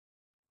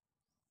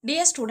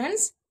Dear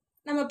students,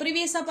 நம்ம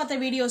ப்ரீவியஸா பார்த்த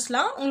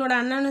வீடியோஸ்லாம் உங்களோட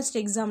அன்அனலைஸ்ட்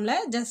எக்ஸாம்ல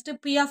ஜஸ்ட்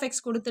p of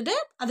x கொடுத்துட்டு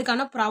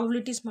அதுக்கான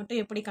ப்ராபபிலிட்டிஸ்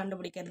மட்டும் எப்படி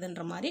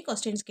கண்டுபிடிக்கிறதுன்ற மாதிரி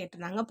क्वेश्चंस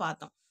கேட்டிருந்தாங்க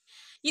பார்த்தோம்.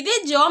 இதே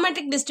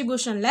ஜியோமெட்ரிக்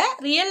டிஸ்ட்ரிபியூஷன்ல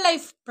ரியல்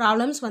லைஃப்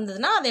ப்ராப்ளம்ஸ்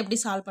வந்ததுன்னா அதை எப்படி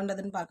சால்வ்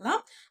பண்றதுன்னு பார்க்கலாம்.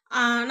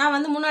 நான்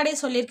வந்து முன்னாடியே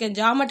சொல்லியிருக்கேன்,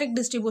 ஜியோமெட்ரிக்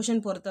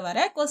டிஸ்ட்ரிபியூஷன்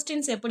பொறுத்தவரை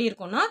क्वेश्चंस எப்படி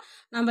இருக்கும்னா,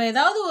 நம்ம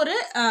ஏதாவது ஒரு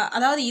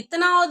அதாவது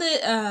இத்தனாவது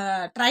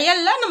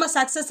ட்ரையல்ல நம்ம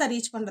சக்ஸஸை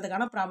ரீச்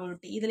பண்றதுக்கான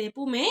ப்ராபபிலிட்டி. இதில்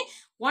எப்பவுமே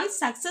ஒன்ஸ்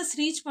சக்ஸஸ்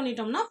ரீச்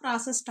பண்ணிட்டோம்னா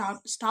ப்ராசஸ்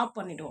ஸ்டாப்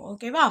பண்ணிடுவோம்.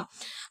 ஓகேவா?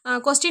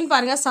 கொஸ்டின்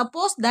பாருங்க.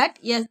 Suppose that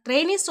a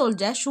trainee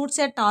soldier shoots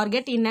a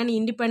target in an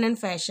independent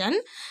fashion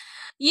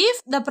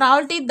if the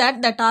probability that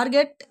the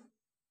target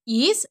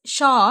is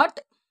shot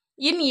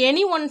in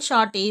any one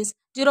shot is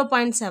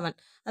 0.7.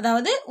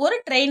 அதாவது ஒரு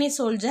trainee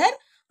soldier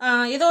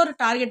ஏதோ ஒரு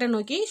டார்கெட்டை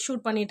நோக்கி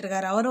ஷூட் பண்ணிட்டு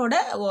இருக்காரு அவரோட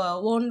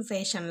ஓன்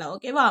ஃபேஷனில்.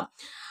 ஓகேவா?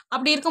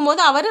 அப்படி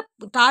இருக்கும்போது அவர்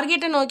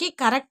டார்கெட்டை நோக்கி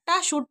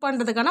கரெக்டாக ஷூட்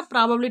பண்ணுறதுக்கான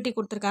ப்ராபபிலிட்டி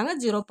கொடுத்துருக்காங்க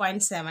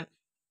 0.7.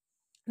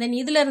 தென்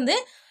இதிலிருந்து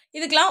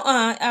இதுக்கெலாம்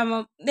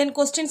தென்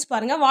கொஸ்டின்ஸ்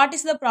பாருங்கள். What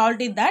is the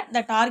probability that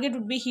the target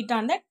would be hit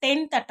on the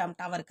 10th attempt?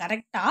 அவர்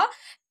கரெக்டாக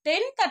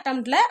 10th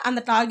attemptல அந்த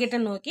டார்கெட்டை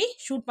நோக்கி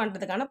ஷூட்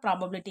பண்ணுறதுக்கான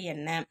ப்ராபபிலிட்டி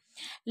என்ன?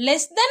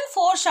 லெஸ் தென்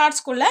 4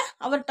 ஷாட்ஸ்குள்ளே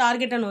அவர்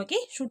டார்கெட்டை நோக்கி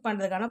ஷூட்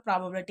பண்ணுறதுக்கான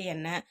ப்ராபபிலிட்டி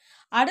என்ன?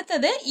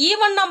 அடுத்தது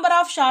ஈவன் நம்பர்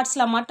ஆஃப்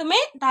ஷாட்ஸில் மட்டுமே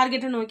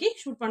டார்கெட்டை நோக்கி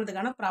ஷூட்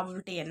பண்ணுறதுக்கான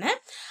ப்ராபபிலிட்டி என்ன?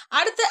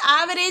 அடுத்து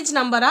average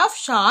number of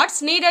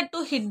shots needed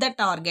to hit the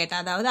target.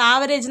 அதாவது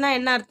ஆவரேஜ்னா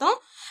என்ன அர்த்தம்?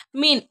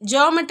 மீன்.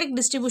 ஜியோமெட்ரிக்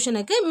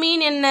டிஸ்ட்ரிபியூஷனுக்கு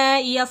மீன் என்ன?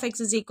 E of x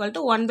is equal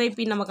to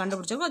 1/p நம்ம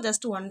கண்டுபிடிச்சோம்.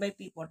 ஜஸ்ட்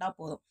 1/p போட்டால்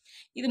போதும்.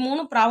 இது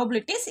 3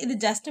 ப்ராபபிலிட்டிஸ். இது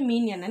ஜஸ்ட்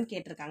மீன் என்னன்னு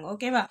கேட்டிருக்காங்க.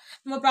 ஓகேவா?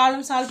 நம்ம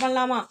ப்ராப்ளம் சால்வ்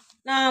பண்ணலாமா?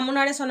 நான்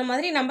முன்னாடி சொன்ன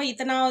மாதிரி நம்ம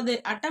இத்தனாவது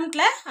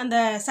அட்டம்ப்ட்ல அந்த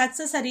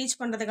சக்ஸஸை ரீச்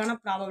பண்ணுறதுக்கான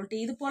ப்ராபபிலிட்டி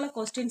இது போல்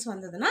கொஸ்டின்ஸ்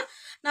வந்ததுன்னா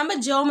நம்ம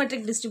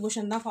ஜியோமெட்ரிக்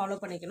டிஸ்ட்ரிபியூஷன் தான் ஃபாலோ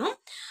பண்ணிக்கணும்.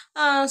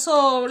 So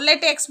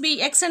let X B.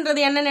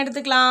 எக்ஸ்ன்றது என்னென்னு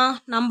எடுத்துக்கலாம்?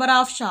 Number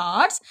of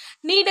shots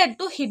needed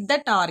to hit the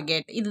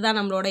target. இதுதான்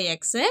நம்மளோட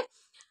எக்ஸு.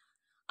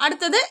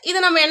 அடுத்தது இது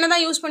நம்ம என்ன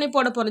தான் யூஸ் பண்ணி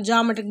போட போகிறோம்?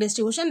 Geometric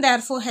distribution.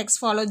 Therefore hex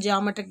follow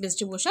geometric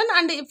distribution.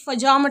 And இப்போ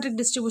geometric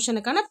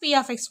டிஸ்ட்ரிபியூஷனுக்கான p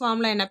of x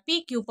formula என்ன? p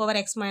q power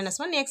x minus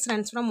 1 x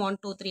runs from 1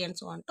 2 3 and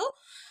so on to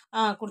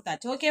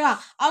கொடுத்தாச்சு. ஓகேவா?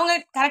 அவங்க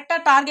கரெக்டாக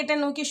டார்கெட்டை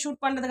நோக்கி ஷூட்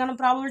பண்ணுறதுக்கான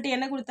ப்ராபபிலிட்டி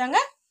என்ன கொடுத்தாங்க?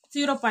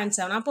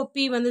 0.7. அப்போ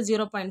p வந்து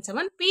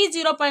 0.7. p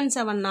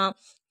 0.7னா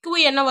q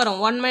என்ன வரும்?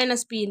 1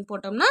 minus pன்னு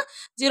போட்டோம்னா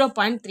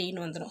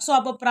 0.3ன்னு வந்துடும். ஸோ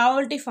அப்போ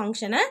ப்ராபபிலிட்டி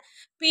ஃபங்க்ஷனை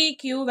p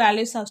q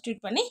வேல்யூ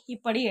சப்ஸ்டியூட் பண்ணி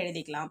இப்படி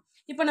எழுதிக்கலாம்.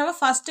 இப்போ நம்ம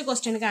ஃபர்ஸ்ட்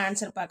கொஸ்டினுக்கு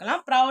ஆன்சர் பார்க்கலாம்.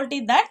 Probability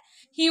that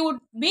he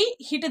would be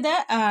hit the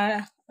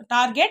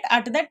target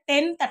at the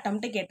 10th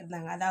attempt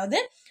கேட்டிருந்தாங்க. அதாவது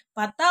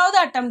 10வது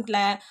அட்டம்ப்ட்ல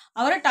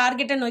அவரை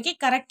டார்கெட்டை நோக்கி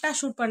கரெக்டாக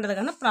ஷூட்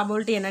பண்ணுறதுக்கான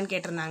ப்ராபபிலிட்டி என்னன்னு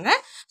கேட்டிருந்தாங்க.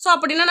 ஸோ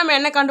அப்படின்னா நம்ம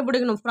என்ன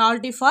கண்டுபிடிக்கணும்?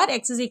 Probability for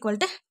x is equal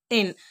to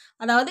 10.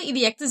 அதாவது இது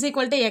x is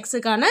equal to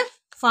xக்கான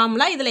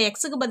formula. இதில்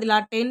எக்ஸுக்கு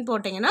பதிலாக 10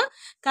 போட்டிங்கன்னா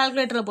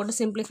கால்குலேட்டரில்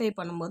போட்டு சிம்பிளிஃபை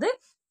பண்ணும்போது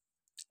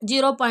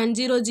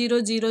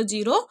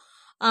 0.0000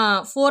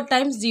 4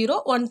 times 0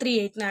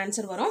 138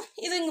 ஆன்சர் வரும்.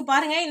 இது இங்கே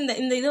பாருங்கள்,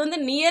 இந்த இது வந்து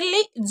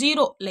நியர்லி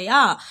 0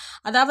 இல்லையா?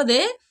 அதாவது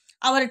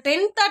அவர்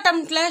 10th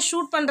attemptல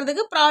ஷூட்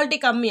பண்ணுறதுக்கு ப்ராபபிலிட்டி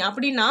கம்மி.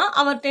 அப்படின்னா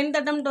அவர் 10th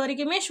attempt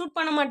வரைக்குமே ஷூட்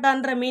பண்ண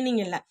மாட்டான்ற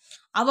மீனிங் இல்லை.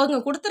 அவங்க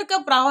கொடுத்துருக்க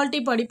ப்ராபபிலிட்டி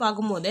படி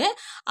பார்க்கும்போது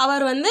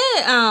அவர் வந்து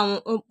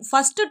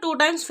ஃபஸ்ட்டு 2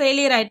 times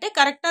ஃபெயிலியர் ஆகிட்டு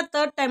கரெக்டாக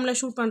 3rd டைமில்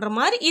ஷூட் பண்ணுற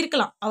மாதிரி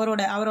இருக்கலாம்.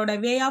 அவரோட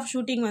வே ஆஃப்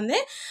ஷூட்டிங் வந்து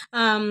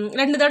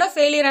 2 தடவை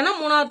ஃபெயிலியர் ஆனால்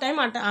 3வது டைம்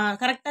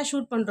கரெக்டாக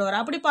ஷூட் பண்ணுறவர்.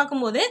 அப்படி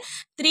பார்க்கும்போது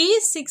 3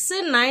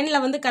 6 9ல்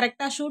வந்து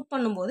கரெக்டாக ஷூட்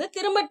பண்ணும்போது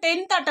திரும்ப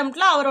 10th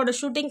attemptல அவரோட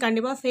ஷூட்டிங்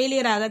கண்டிப்பாக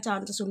ஃபெயிலியர் ஆக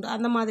சான்சஸ் உண்டு.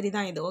 அந்த மாதிரி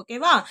தான் இது.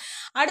 ஓகேவா?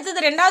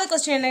 அடுத்தது ரெண்டாவது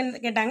கொஸ்டின்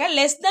என்னன்னு கேட்டாங்க.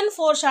 லெஸ் தென்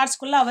 4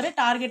 ஷாட்ஸ்குள்ளே அவர்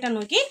டார்கெட்டை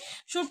நோக்கி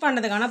ஷூட்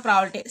பண்ணுறதுக்கான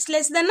probability.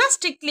 Less தென்னா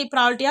strictly probability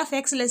of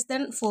x less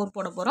than 4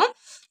 போட போகிறோம்.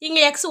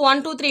 இங்கே x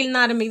 1 2 3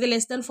 ஆரம்பிக்குது.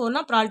 less than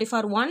 4னா ப்ராபபிலிட்டி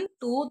ஃபார் 1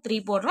 2 3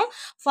 போடுறோம்.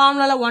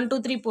 ஃபார்முலாவில் 1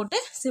 2 3 போட்டு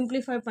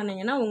சிம்பிளிஃபை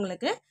பண்ணிங்கன்னா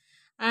உங்களுக்கு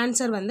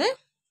ஆன்சர் வந்து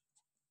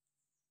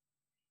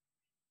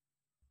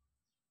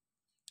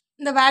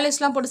இந்த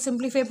வேல்யூஸ்லாம் போட்டு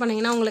சிம்பிளிஃபை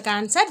பண்ணிங்கன்னா உங்களுக்கு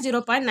ஆன்சர்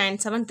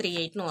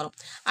 0.9738ன்னு வரும்.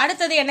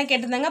 அடுத்தது என்ன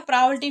கேட்டிருந்தாங்க?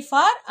 Probability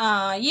for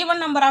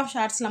even number of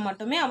ஷாட்ஸில்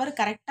மட்டுமே அவர்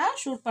கரெக்டாக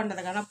ஷூட்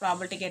பண்ணுறதுக்கான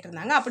ப்ராபபிலிட்டி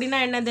கேட்டிருந்தாங்க. அப்படின்னா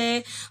என்னது?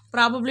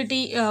 Probability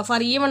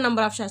for even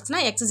number of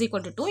ஷாட்ஸ்னால் x is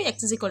equal to 2 x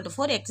is equal to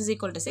 4 x is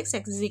equal to 6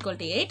 x is equal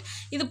to 8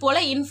 இது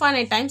போல்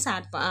இன்ஃபைனைட் டைம்ஸ்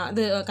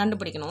அது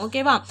கண்டுபிடிக்கணும்.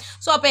 ஓகேவா?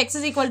 ஸோ அப்போ x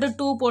is equal to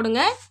 2 போடுங்க,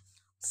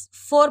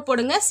 4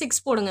 போடுங்க, 6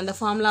 போடுங்க. இந்த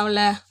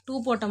ஃபார்முலாவில் 2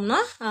 போட்டோம்னா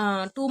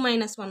 2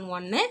 minus 1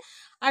 1,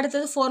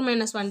 அடுத்தது 4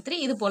 minus 1 3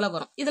 இது போல்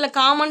வரும். இதில்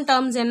காமன்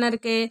டேர்ம்ஸ் என்ன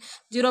இருக்குது?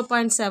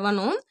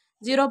 0.7ம்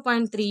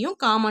 0.3யும்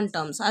காமன்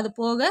டேர்ம்ஸ். அது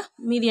போக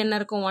மீதி என்ன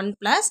இருக்கும்? 1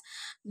 +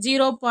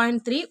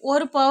 0.3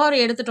 ஒரு பவர்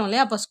எடுத்துட்டோம்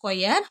இல்லையா? அப்போ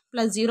square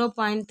plus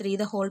 0.3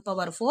 the whole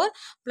power 4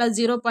 plus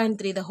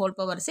 0.3 the whole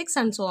power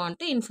 6 and so on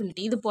to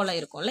infinity. இது போல்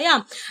இருக்கும் இல்லையா?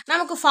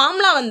 நமக்கு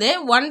ஃபார்முலா வந்து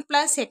 1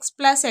 + x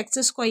 +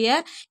 x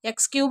ஸ்கொயர்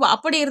x³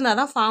 அப்படி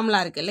இருந்தால் தான்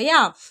ஃபார்முலா இருக்குது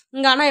இல்லையா?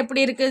 இங்கே ஆனால்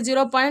எப்படி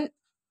இருக்குது?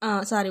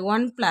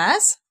 1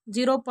 +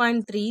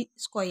 0.3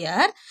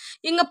 ஸ்கொயர்.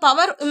 இங்கே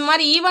பவர் இந்த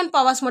மாதிரி ஈவன்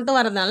பவர்ஸ் மட்டும்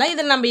வரதுனால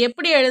இதை நம்ம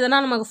எப்படி எழுதுனா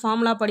நமக்கு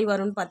ஃபார்முலா படி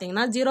வரும்னு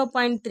பார்த்தீங்கன்னா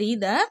 0.3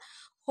 the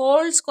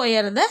whole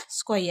square the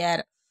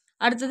square.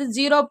 அடுத்தது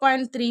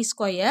 0.3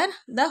 ஸ்கொயர்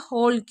த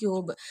ஹோல்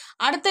கியூப்.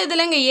 அடுத்த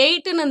இதில் இங்கே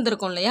 8ன்னு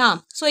இருந்திருக்கும் இல்லையா?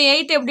 ஸோ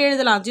 8 எப்படி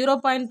எழுதலாம்?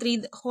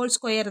 0.3 whole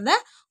square the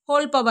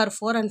whole power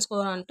 4 and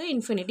score on to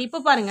infinity. இப்போ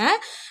பாருங்கள்,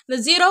 இந்த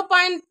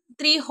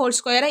 0.3 ஹோல்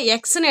ஸ்கொயரை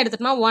எக்ஸ்ன்னு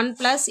எடுத்துட்டோம்னா 1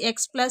 + x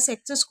 +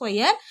 x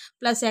square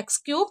 + x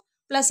cube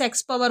 + x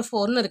power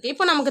 4ன்னு இருக்குது.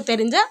 இப்போ நமக்கு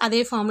தெரிஞ்ச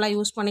அதே ஃபார்முலா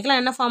யூஸ்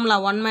பண்ணிக்கலாம். என்ன formula?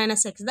 1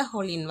 - x the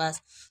whole inverse.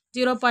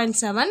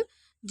 0.7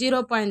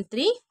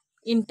 0.3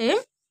 into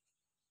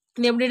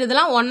இது எப்படி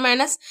எழுதலாம்? 1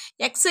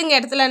 - x இங்கே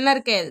இடத்துல என்ன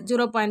இருக்குது?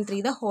 0.3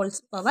 த ஹோல்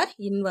பவர்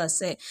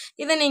இன்வர்ஸு.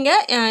 இதை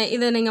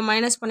நீங்கள்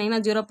மைனஸ்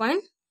பண்ணிங்கன்னா 1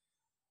 -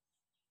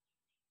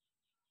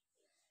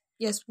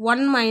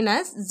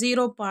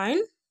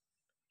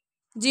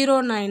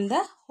 0.09 த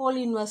ஹோல்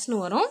இன்வர்ஸ்னு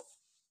வரும்.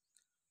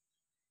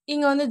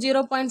 இங்கே வந்து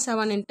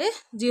 0.7 இன்ட்டு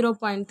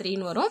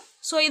 0.3ன்னு வரும்.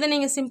 ஸோ இதை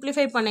நீங்கள்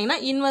சிம்பிளிஃபை பண்ணிங்கன்னா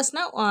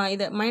இன்வர்ஸ்னால்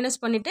இதை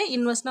மைனஸ் பண்ணிவிட்டு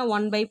இன்வர்ஸ்னால்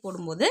 1/,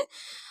 போடும்போது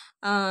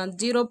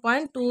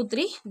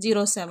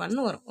 0.2307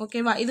 வரும்.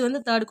 ஓகேவா? இது வந்து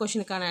third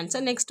கொஸ்டினுக்கான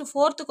answer. Next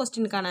fourth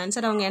கொஸ்டினுக்கான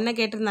answer அவங்க என்ன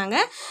கேட்டிருந்தாங்க?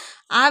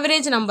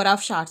 ஆவரேஜ் நம்பர்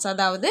ஆஃப் ஷார்ட்ஸ்,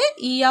 அதாவது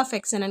E of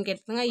x என்னன்னு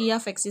கேட்டிருந்தாங்க. E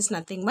of x is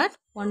nothing but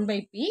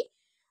 1/p.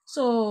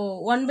 So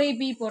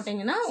 1/p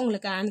போட்டிங்கன்னா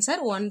உங்களுக்கு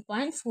ஆன்சர்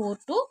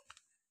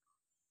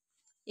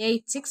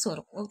 1.4286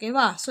 வரும்.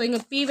 ஓகேவா? ஸோ இங்கே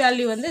p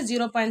வேல்யூ வந்து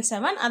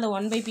 0.7, அதை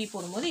 1/p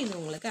போடும்போது இது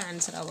உங்களுக்கு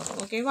ஆன்சராக வரும்.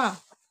 ஓகேவா?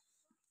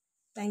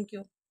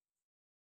 தேங்க்யூ.